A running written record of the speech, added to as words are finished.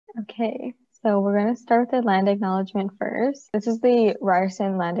Okay, so we're going to start with the land acknowledgement first. This is the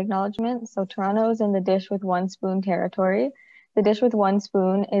Ryerson land acknowledgement. So Toronto is in the dish with one spoon territory. The dish with one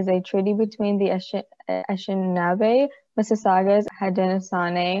spoon is a treaty between the Anishinaabe, Mississaugas,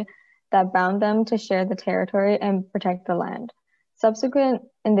 Haudenosaunee that bound them to share the territory and protect the land. Subsequent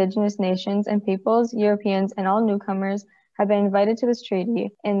Indigenous nations and peoples, Europeans, and all newcomers have been invited to this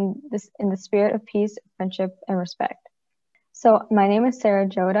treaty in the spirit of peace, friendship, and respect. So my name is Sarah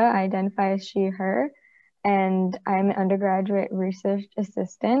Jodha. I identify as she, her, and I'm an undergraduate research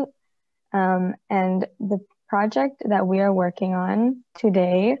assistant. And the project that we are working on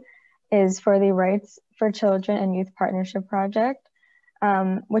today is for the Rights for Children and Youth Partnership Project,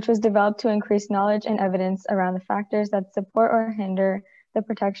 which was developed to increase knowledge and evidence around the factors that support or hinder the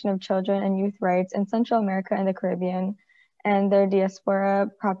protection of children and youth rights in Central America and the Caribbean and their diaspora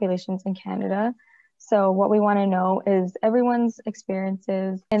populations in Canada. So what we want to know is everyone's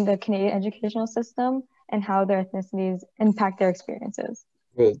experiences in the Canadian educational system and how their ethnicities impact their experiences.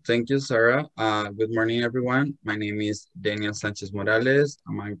 Cool. Thank you, Sarah. Good morning, everyone. My name is Daniel Sanchez Morales.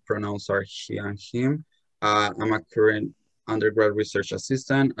 My pronouns are he and him. I'm a current undergrad research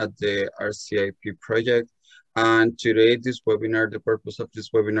assistant at the RCYP project. And today, the purpose of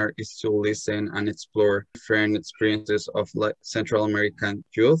this webinar is to listen and explore different experiences of Central American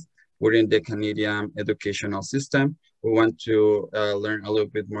youth within the Canadian educational system. We want to learn a little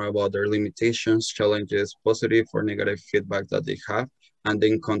bit more about their limitations, challenges, positive or negative feedback that they have, and the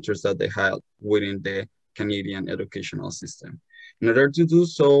encounters that they had within the Canadian educational system. In order to do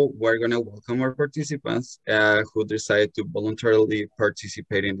so, we're going to welcome our participants who decided to voluntarily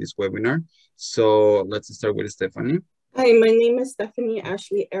participate in this webinar. So let's start with Stephanie. Hi, my name is Stephanie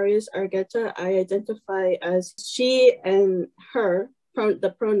Ashley Arias Argueta. I identify as she and her,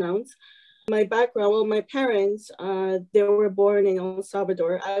 the pronouns. My background, well, my parents, they were born in El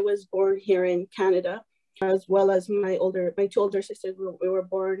Salvador. I was born here in Canada, as well as my two older sisters, we were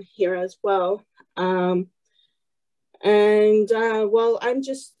born here as well. Well,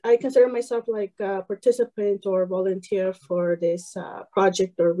 I consider myself like a participant or volunteer for this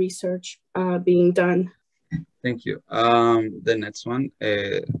project or research being done. Thank you. The next one,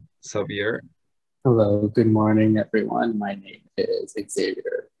 Xavier. Hello, good morning, everyone. My name is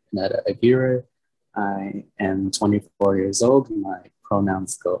Xavier Netta Aguirre. I am 24 years old. My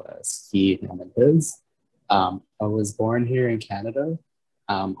pronouns go as he, him, and his. I was born here in Canada.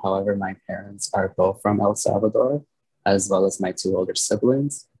 However, my parents are both from El Salvador, as well as my two older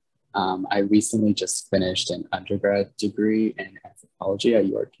siblings. I recently just finished an undergrad degree in anthropology at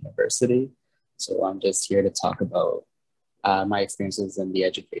York University. So I'm just here to talk about my experiences in the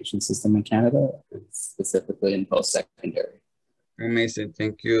education system in Canada, specifically in post-secondary. Amazing,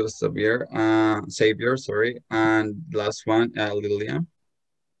 thank you, Xavier. Sorry. And last one, Lilian.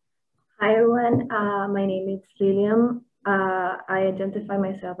 Hi, everyone. My name is Lilian. I identify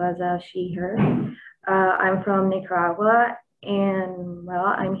myself as a she, her. I'm from Nicaragua, and well,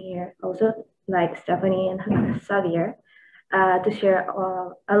 I'm here also, like Stephanie and Xavier, to share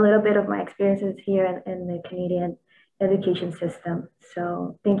a little bit of my experiences here in the Canadian education system.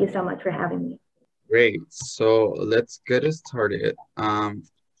 So thank you so much for having me. Great, so let's get started.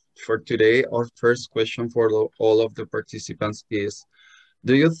 For today, our first question for all of the participants is,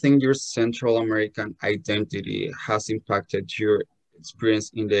 do you think your Central American identity has impacted your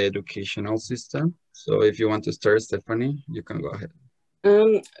experience in the educational system? So if you want to start, Stephanie, you can go ahead.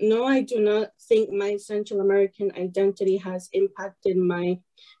 No, I do not think my Central American identity has impacted my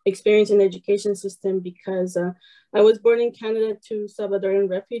experience in the education system because I was born in Canada to Salvadoran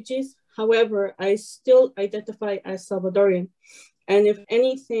refugees. However, I still identify as Salvadorian. And if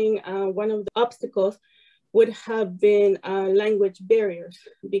anything, one of the obstacles would have been language barriers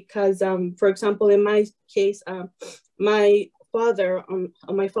because, for example, in my case, my father on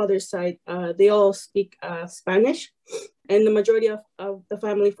my father's side, they all speak Spanish. And the majority of the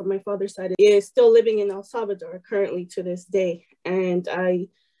family from my father's side is still living in El Salvador currently to this day. And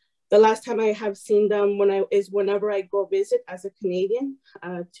the last time I have seen them whenever I go visit as a Canadian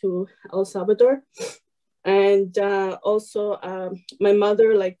to El Salvador. And also my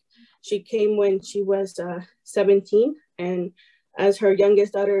mother, she came when she was 17. And as her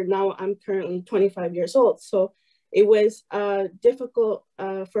youngest daughter, now I'm currently 25 years old. So it was difficult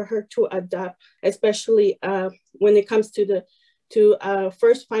for her to adapt, especially when it comes to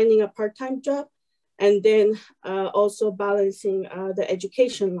first finding a part-time job and then also balancing the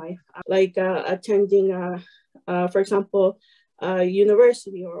education life, like attending, for example,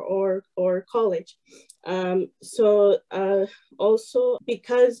 university or college. So also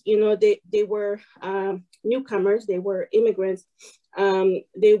because, they were newcomers, they were immigrants,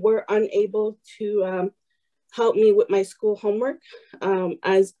 they were unable to help me with my school homework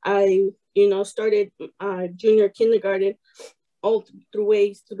as I, started junior kindergarten all through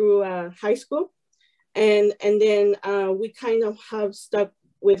ways through high school. And then we kind of have stuck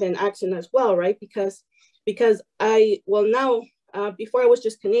with an accent as well, right? Because now, before I was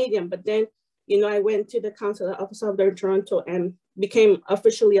just Canadian, but then, I went to the Consulate of Salvador in Toronto and became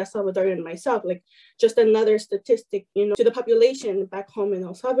officially a Salvadorian myself, like just another statistic, to the population back home in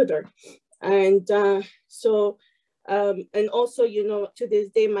El Salvador. And and also, to this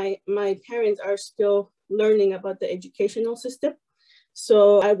day, my parents are still learning about the educational system.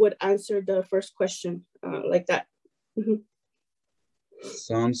 So I would answer the first question like that. Mm-hmm.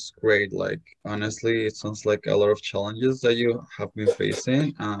 Sounds great. Like, honestly, it sounds like a lot of challenges that you have been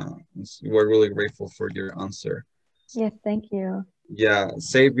facing. We're really grateful for your answer. Yes, thank you. Yeah,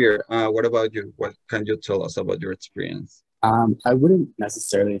 Xavier, what about you? What can you tell us about your experience? I wouldn't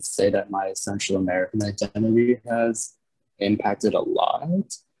necessarily say that my Central American identity has impacted a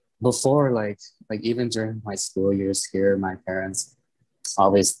lot. Before, like even during my school years here, my parents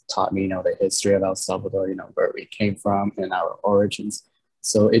always taught me, the history of El Salvador, where we came from and our origins.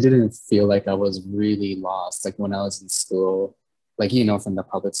 So it didn't feel like I was really lost. Like when I was in school, like, from the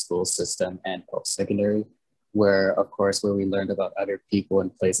public school system and post-secondary, where we learned about other people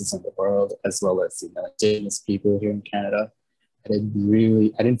and places in the world, as well as, Indigenous people here in Canada. I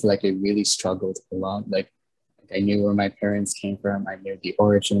didn't feel like I really struggled a lot. Like I knew where my parents came from. I knew the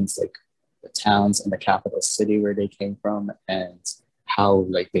origins, like the towns and the capital city where they came from, and how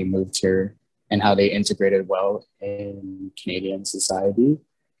like they moved here and how they integrated well in Canadian society.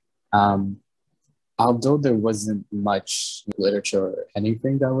 Although there wasn't much literature or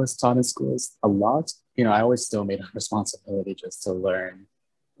anything that was taught in schools a lot, I always still made a responsibility just to learn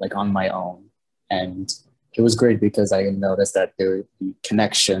like on my own. And it was great because I noticed that there would be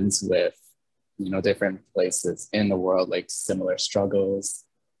connections with, different places in the world, like similar struggles,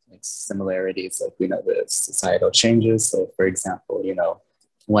 like similarities, like, with societal changes. So for example,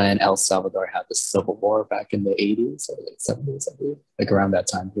 when El Salvador had the civil war back in the 80s or late 70s, I believe, like around that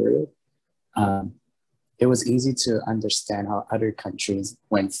time period, it was easy to understand how other countries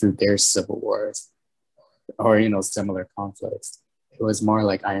went through their civil wars or, similar conflicts. It was more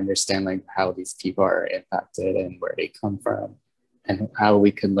like I understand like how these people are impacted and where they come from and how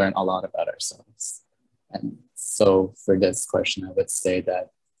we can learn a lot about ourselves. And so for this question, I would say that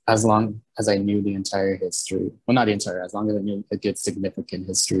as long as I knew the entire history, well, not the entire, as long as I knew a good significant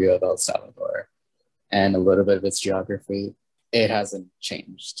history of El Salvador and a little bit of its geography, it hasn't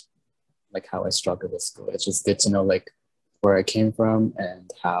changed like how I struggle with school. It's just good to know like where I came from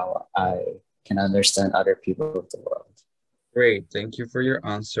and how I can understand other people of the world. Great, thank you for your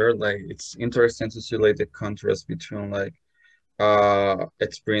answer. Like, it's interesting to see like the contrast between like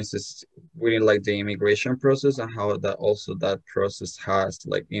experiences within like the immigration process and how that process has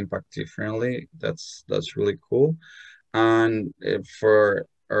like impact differently. That's really cool. And for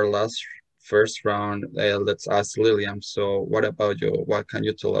our first round, let's ask Lilian. So what about you? What can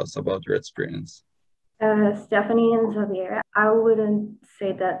you tell us about your experience? Stephanie and Xavier, I wouldn't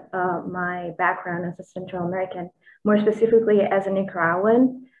say that my background as a Central American, more specifically as a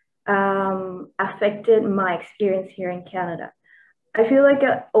Nicaraguan, affected my experience here in Canada. I feel like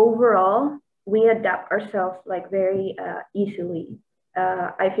overall, we adapt ourselves like very easily.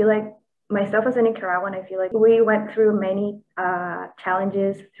 I feel like myself as a Nicaraguan, I feel like we went through many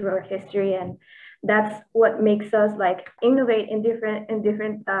challenges through our history, and that's what makes us like innovate in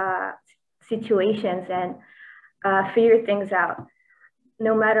different situations and figure things out.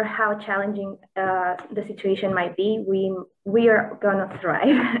 No matter how challenging the situation might be, we are gonna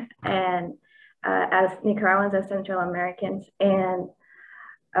thrive. And as Nicaraguans, as Central Americans, and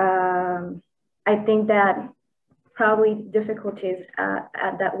I think that probably difficulties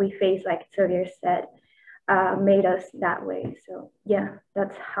that we face, like Xavier said, made us that way. So yeah,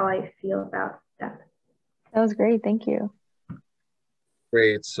 that's how I feel about that. That was great. Thank you.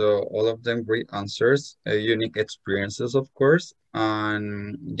 Great. So all of them great answers, unique experiences, of course.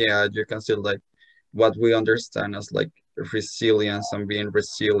 And yeah, you can see like what we understand as like resilience and being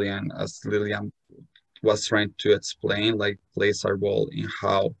resilient, as Lilian was trying to explain, like plays a role in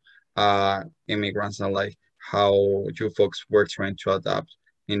how immigrants and like how you folks were trying to adapt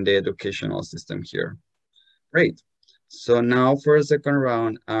in the educational system here. Great. So now for a second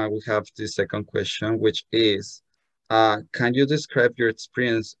round, we have the second question, which is, can you describe your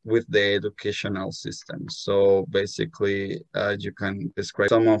experience with the educational system? So basically, you can describe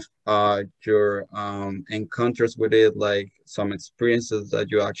some of your encounters with it, like some experiences that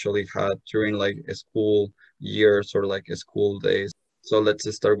you actually had during like school years or like school days. So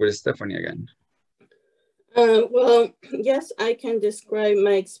let's start with Stephanie again. Well, yes, I can describe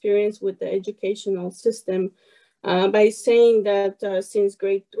my experience with the educational system by saying that since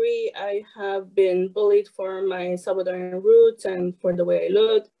grade 3, I have been bullied for my Salvadoran roots and for the way I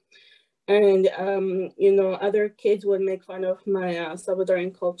look. And, you know, other kids would make fun of my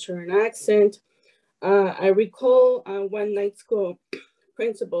Salvadoran culture and accent. I recall one night school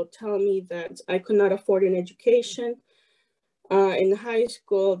principal tell me that I could not afford an education. In high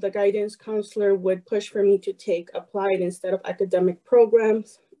school, the guidance counselor would push for me to take applied instead of academic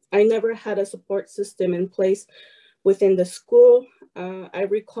programs. I never had a support system in place within the school. I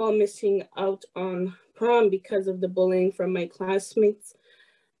recall missing out on prom because of the bullying from my classmates.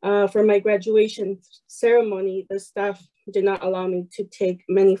 For my graduation ceremony, the staff did not allow me to take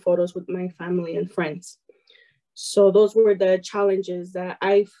many photos with my family and friends. So those were the challenges that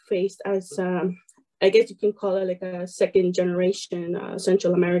I faced as I guess you can call it like a second generation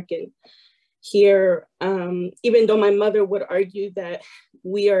Central American here. Even though my mother would argue that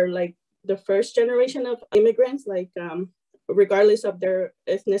we are like the first generation of immigrants, like regardless of their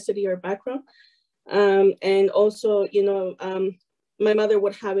ethnicity or background. And also, you know, my mother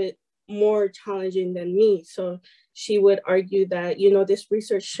would have it more challenging than me. So she would argue that, you know, this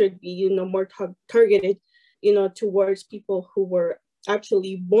research should be, you know, more targeted, you know, towards people who were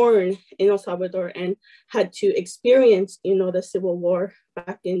actually born in El Salvador and had to experience, you know, the Civil War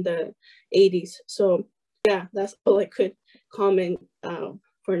back in the 80s. So yeah, that's all I could comment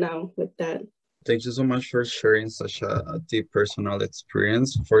for now with that. Thank you so much for sharing such a deep personal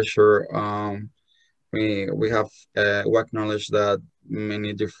experience. For sure, we have we acknowledge that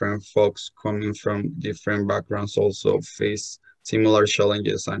many different folks coming from different backgrounds also face similar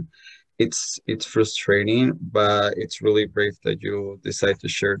challenges, and it's frustrating, but it's really brave that you decide to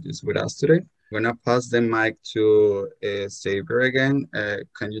share this with us today. I'm gonna pass the mic to Xavier again.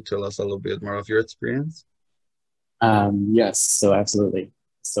 Can you tell us a little bit more of your experience? Yes, so absolutely.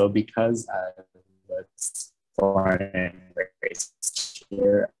 So because I was born and raised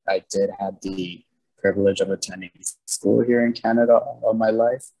here, I did have the privilege of attending school here in Canada all of my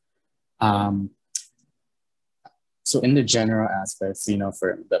life. So in the general aspects, you know,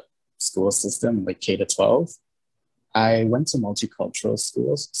 for the school system, like K to 12, I went to multicultural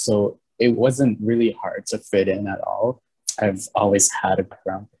schools. So it wasn't really hard to fit in at all. I've always had a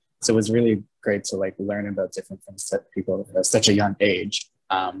background. So it was really great to like learn about different things that people at such a young age.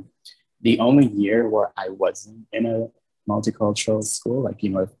 The only year where I wasn't in a multicultural school, like, you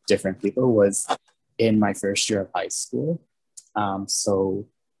know, with different people, was in my first year of high school. So,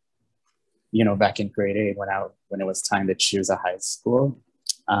 you know, back in grade 8, when it was time to choose a high school,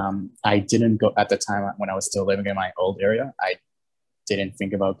 I didn't go at the time when I was still living in my old area. I didn't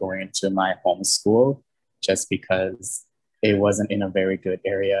think about going into my home school just because it wasn't in a very good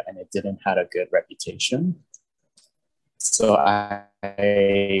area and it didn't have a good reputation. So I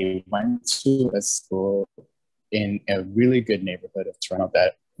went to a school in a really good neighborhood of Toronto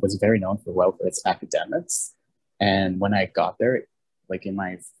that was very known for its academics. And when I got there, like in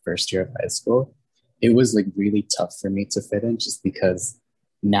my first year of high school, it was like really tough for me to fit in just because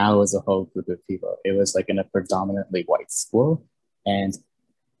now it was a whole group of people. It was like in a predominantly white school. And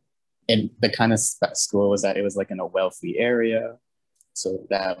the kind of school was that it was like in a wealthy area. So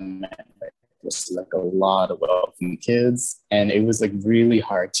that meant like was like a lot of wealthy kids. And it was like really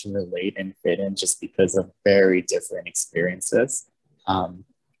hard to relate and fit in just because of very different experiences. I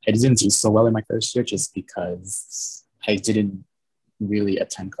didn't do so well in my first year just because I didn't really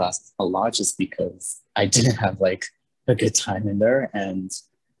attend classes a lot just because I didn't have like a good time in there. And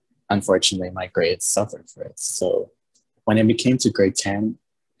unfortunately, my grades suffered for it. So when it came to grade 10,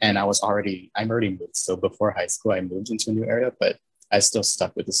 and I'm already moved. So before high school, I moved into a new area, but I still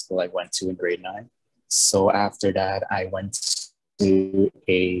stuck with the school I went to in grade 9. So after that, I went to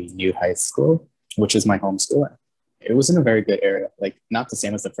a new high school, which is my home school. It was in a very good area, like not the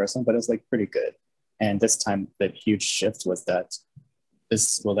same as the first one, but it was like pretty good. And this time, the huge shift was that this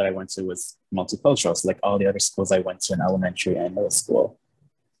school that I went to was multicultural. So like all the other schools I went to in elementary and middle school.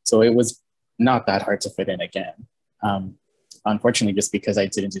 So it was not that hard to fit in again. Unfortunately, just because I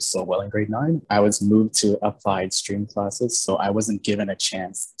didn't do so well in grade 9, I was moved to applied stream classes. So I wasn't given a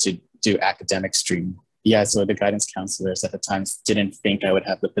chance to do academic stream. Yeah, so the guidance counselors at the time didn't think I would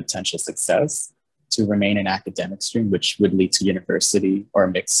have the potential success to remain in academic stream, which would lead to university or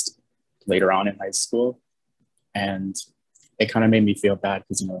mixed later on in high school. And it kind of made me feel bad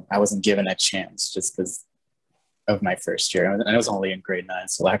because, you know, I wasn't given a chance just because of my first year. And I was only in grade 9.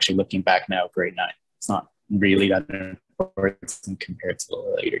 So actually looking back now, grade 9, it's not really that important compared to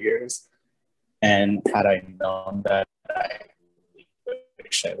the later years. And had I known that, I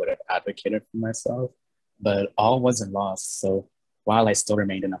wish I would have advocated for myself, but all wasn't lost. So while I still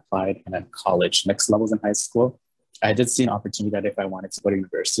remained in applied and then college mixed levels in high school, I did see an opportunity that if I wanted to go to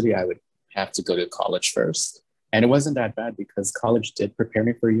university, I would have to go to college first. And it wasn't that bad because college did prepare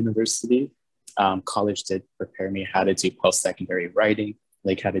me for university. College did prepare me how to do post-secondary writing,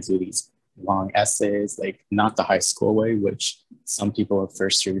 like how to do these long essays, like not the high school way, which some people at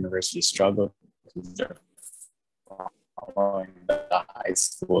first year university struggle because they're following the high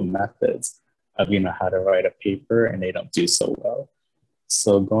school methods of, how to write a paper, and they don't do so well.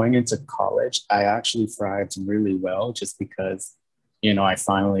 So going into college, I actually thrived really well just because, I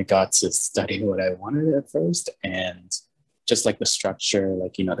finally got to study what I wanted at first, and just like the structure,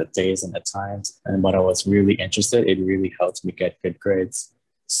 like, the days and the times and what I was really interested, it really helped me get good grades.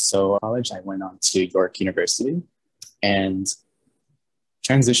 So college, I went on to York University, and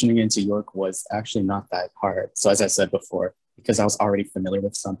transitioning into York was actually not that hard. So as I said before, because I was already familiar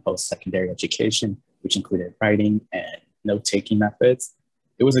with some post-secondary education, which included writing and note-taking methods,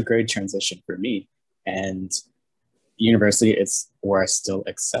 it was a great transition for me. And university is where I still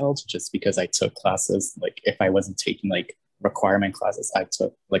excelled just because I took classes, like if I wasn't taking like requirement classes, I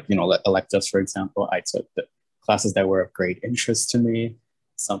took like, electives, for example, I took the classes that were of great interest to me,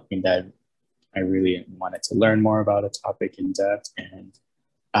 something that I really wanted to learn more about a topic in depth. And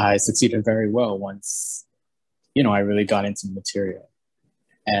I succeeded very well once, I really got into the material.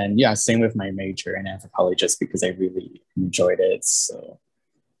 And yeah, same with my major in anthropology, just because I really enjoyed it. So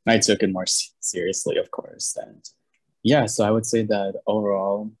I took it more seriously, of course. And yeah, so I would say that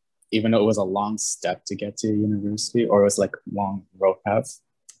overall, even though it was a long step to get to university, or it was like a long road path,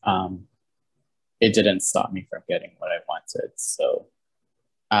 it didn't stop me from getting what I wanted. So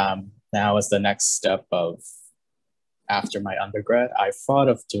now is the next step of, after my undergrad, I thought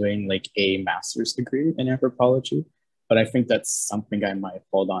of doing like a master's degree in anthropology, but I think that's something I might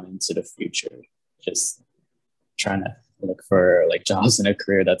hold on into the future, just trying to look for like jobs in a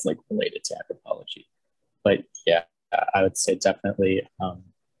career that's like related to anthropology. But yeah, I would say definitely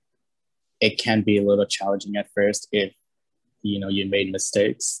it can be a little challenging at first if, you made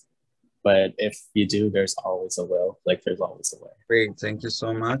mistakes. But if you do, there's always a will. Like there's always a way. Great, thank you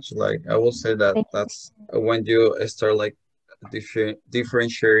so much. Like I will say that Thank you. that's when you start like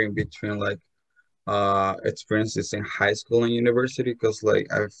differentiating between like experiences in high school and university, because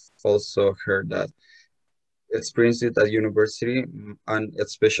like I've also heard that experiences at university and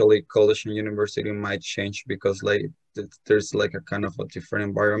especially college and university might change because like there's like a kind of a different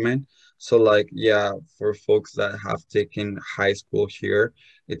environment. So like yeah, for folks that have taken high school here,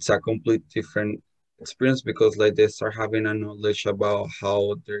 it's a complete different experience because like they start having a knowledge about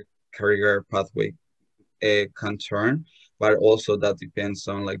how their career pathway can turn, but also that depends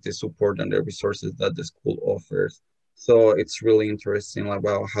on like the support and the resources that the school offers. So it's really interesting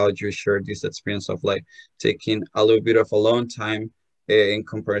about how you share this experience of like taking a little bit of a long time in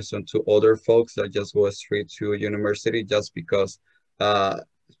comparison to other folks that just go straight to university just because uh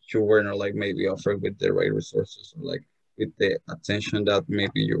you were not like maybe offered with the right resources or like with the attention that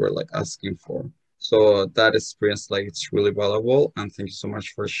maybe you were like asking for. So that experience like it's really valuable, and thank you so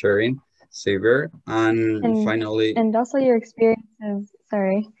much for sharing, Xavier. And And finally, and also your experiences,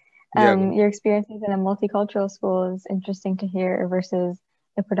 sorry, yeah, your experiences in a multicultural school is interesting to hear versus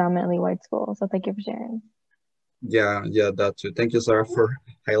a predominantly white school. So thank you for sharing. yeah, that too. Thank you, Sarah, for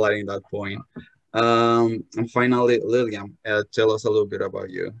highlighting that point. And finally, Lillian, tell us a little bit about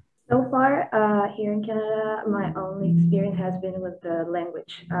you. So far, here in Canada, my only experience has been with the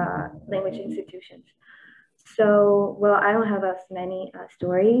language institutions. So, well, I don't have as many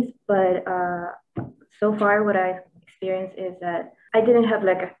stories, but so far, what I've experienced is that I didn't have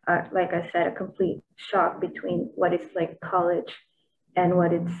like I said, a complete shock between what is like college and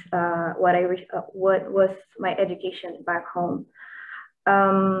what was my education back home.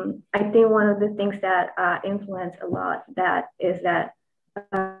 I think one of the things that influence a lot that is that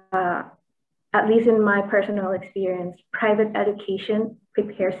at least in my personal experience, private education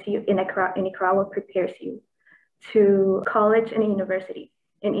prepares you in Nicaragua prepares you to college and university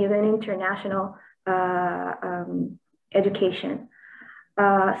and even international education.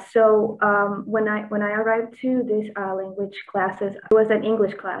 When I arrived to these language classes, it was an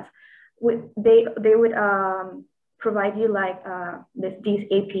English class. They would provide you like these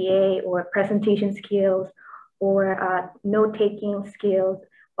APA or presentation skills or note-taking skills,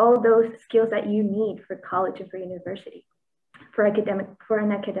 all those skills that you need for college and for university, for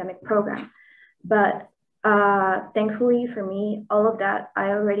an academic program. But thankfully for me, all of that, I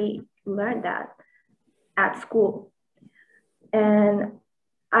already learned that at school. And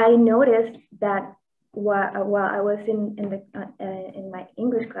I noticed that while I was in my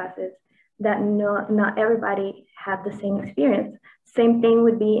English classes, that not everybody had the same experience. Same thing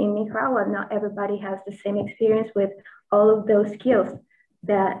would be in Nicaragua. Not everybody has the same experience with all of those skills.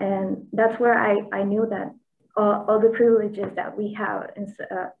 And that's where I knew that all the privileges that we have, in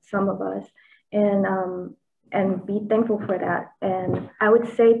some of us, and be thankful for that. And I would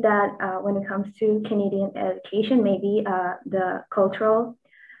say that when it comes to Canadian education, maybe the cultural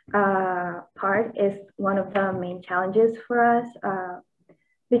part is one of the main challenges for us,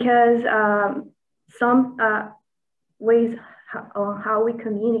 because some ways on how we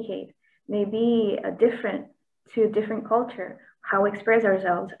communicate may be different to a different culture, how we express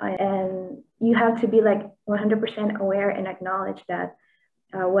ourselves. And you have to be like 100% aware and acknowledge that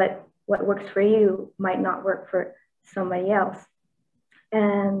what works for you might not work for somebody else.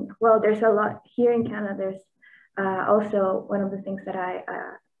 And well, there's a lot here in Canada. There's also one of the things that I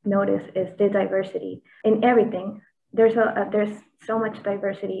notice is the diversity in everything. There's so much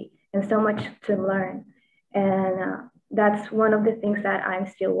diversity and so much to learn. And that's one of the things that I'm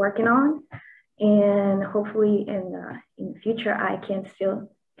still working on. And hopefully in the future, I can still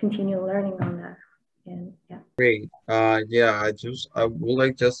continue learning on that. And yeah. Great. Yeah, I would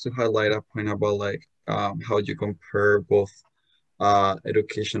like just to highlight a point about like how you compare both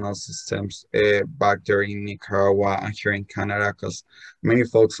educational systems back there in Nicaragua and here in Canada, because many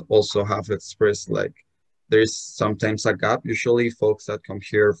folks also have expressed like there's sometimes a gap. Usually folks that come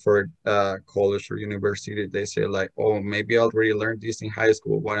here for college or university, they say like, oh, maybe I already learned this in high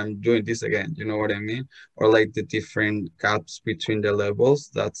school, but I'm doing this again. You know what I mean? Or like the different gaps between the levels.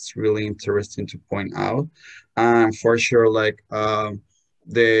 That's really interesting to point out. And for sure, like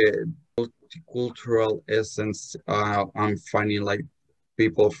the cultural essence, I'm finding like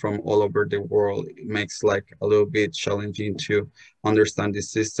people from all over the world, it makes like a little bit challenging to understand the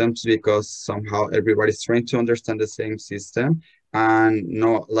systems because somehow everybody's trying to understand the same system, and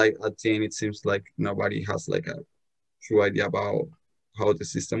no, like at the end it seems like nobody has like a true idea about how the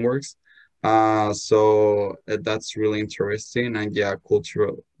system works. So that's really interesting, and yeah, culture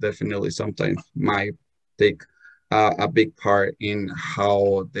definitely sometimes might take a big part in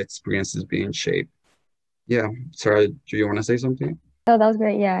how the experience is being shaped. Yeah, Sarah, do you want to say something? Oh, that was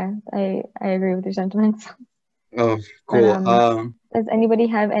great. Yeah, I agree with your sentiments. Oh, cool. Does anybody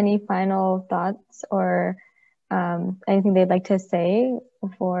have any final thoughts or anything they'd like to say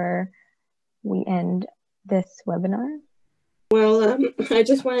before we end this webinar? Well, I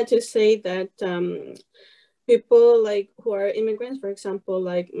just wanted to say that people like who are immigrants, for example,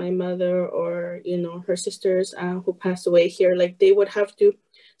 like my mother or, you know, her sisters who passed away here, like they would have to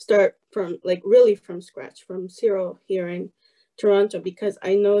start from like really from scratch, from zero here in Toronto, because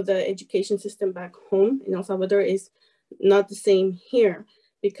I know the education system back home in El Salvador is not the same here.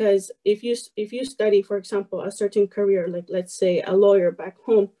 Because if you study, for example, a certain career, like let's say a lawyer back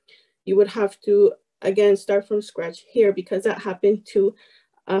home, you would have to again start from scratch here, because that happened to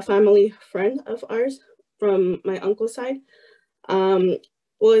a family friend of ours from my uncle's side. Well,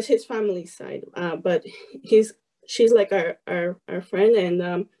 it's his family side, but she's like our friend,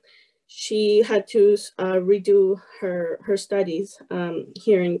 and she had to redo her studies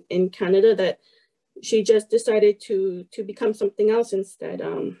here in Canada, that she just decided to become something else instead,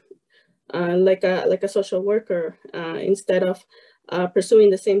 like a social worker, instead of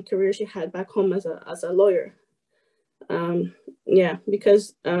pursuing the same career she had back home as a lawyer. Yeah,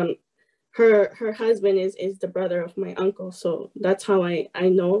 because her husband is the brother of my uncle, so that's how I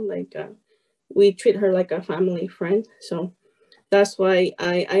know, like we treat her like a family friend. So that's why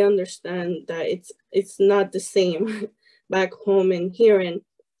I understand that it's not the same back home and here,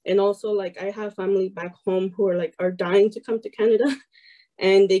 and also like I have family back home who are dying to come to Canada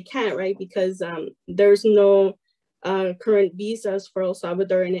and they can't, right? Because there's no current visas for El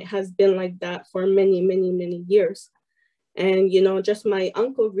Salvador, and it has been like that for many years. And you know, just my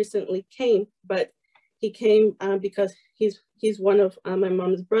uncle recently came, but he came because he's one of my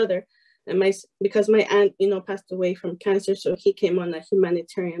mom's brother, and because my aunt, you know, passed away from cancer, so he came on a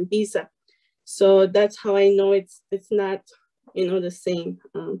humanitarian visa. So that's how I know it's not, you know, the same.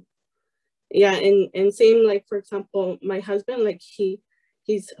 Yeah, and same, like for example, my husband, like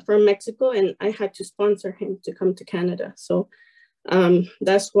he's from Mexico, and I had to sponsor him to come to Canada. So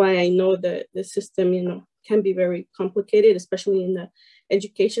that's why I know that the system, you know, can be very complicated, especially in the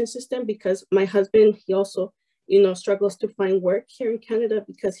education system, because my husband, he also, you know, struggles to find work here in Canada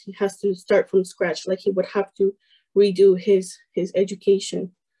because he has to start from scratch. Like he would have to redo his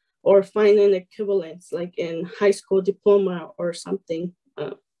education or find an equivalence like in high school diploma or something.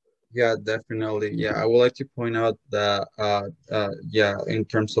 Yeah, definitely. Yeah, I would like to point out that yeah, in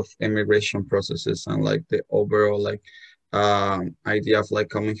terms of immigration processes and like the overall like idea of like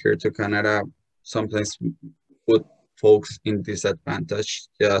coming here to Canada sometimes put folks in disadvantage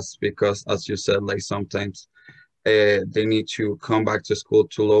just because, as you said, like sometimes they need to come back to school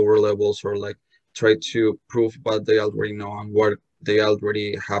to lower levels or like try to prove what they already know and what they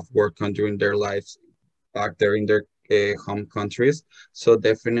already have worked on during their lives back there in their home countries. So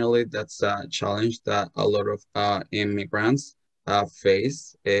definitely that's a challenge that a lot of immigrants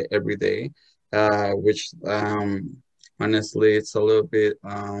face every day, which honestly it's a little bit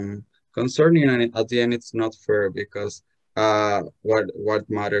concerning, and at the end it's not fair because what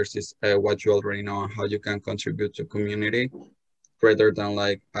matters is what you already know and how you can contribute to community rather than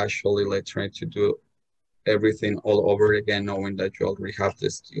like actually like trying to do everything all over again, knowing that you already have the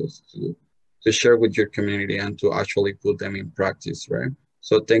skills to share with your community and to actually put them in practice, right?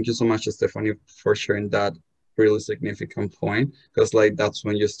 So thank you so much, Stephanie, for sharing that really significant point, because like that's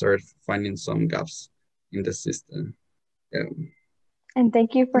when you start finding some gaps in the system. Yeah. And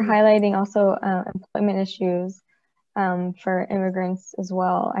thank you for highlighting also employment issues for immigrants as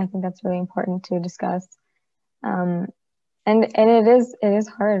well. I think that's really important to discuss. And it is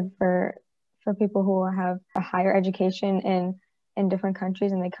hard for people who have a higher education in different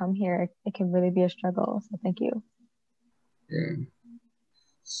countries and they come here. It can really be a struggle. So thank you. Yeah.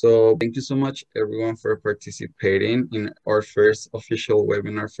 So thank you so much everyone for participating in our first official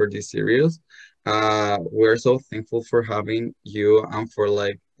webinar for this series. We're so thankful for having you and for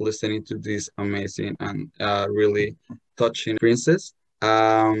like listening to this amazing and really touching experiences.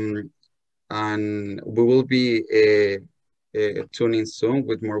 And we will be tuning soon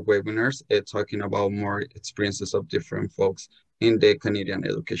with more webinars talking about more experiences of different folks in the Canadian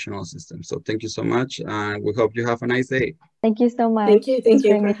educational system. So thank you so much, and we hope you have a nice day. Thank you so much. Thank you. Thank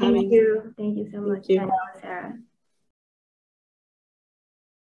you for Thank having me. you. Thank you so much, you. Danielle and Sarah.